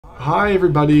Hi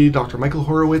everybody, Dr. Michael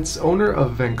Horowitz, owner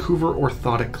of Vancouver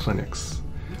Orthotic Clinics.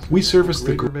 We service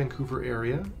the greater Vancouver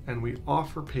area and we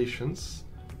offer patients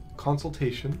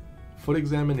consultation, foot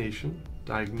examination,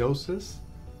 diagnosis,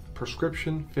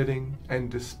 prescription, fitting, and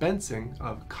dispensing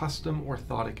of custom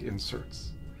orthotic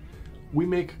inserts. We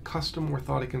make custom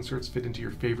orthotic inserts fit into your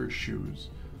favorite shoes,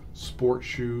 sport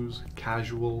shoes,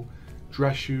 casual,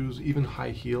 dress shoes, even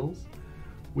high heels.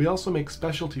 We also make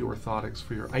specialty orthotics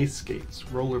for your ice skates,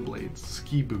 rollerblades,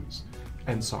 ski boots,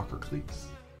 and soccer cleats.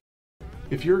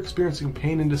 If you're experiencing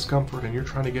pain and discomfort and you're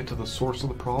trying to get to the source of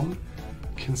the problem,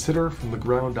 consider from the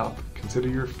ground up, consider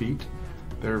your feet.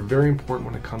 They're very important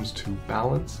when it comes to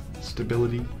balance,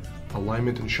 stability,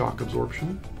 alignment, and shock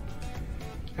absorption.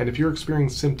 And if you're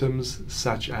experiencing symptoms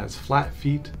such as flat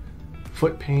feet,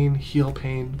 foot pain, heel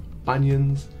pain,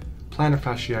 bunions, plantar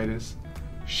fasciitis,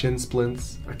 shin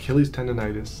splints, Achilles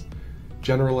tendonitis,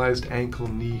 generalized ankle,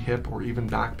 knee, hip, or even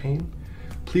back pain,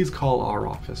 please call our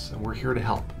office and we're here to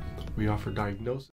help. We offer diagnosis.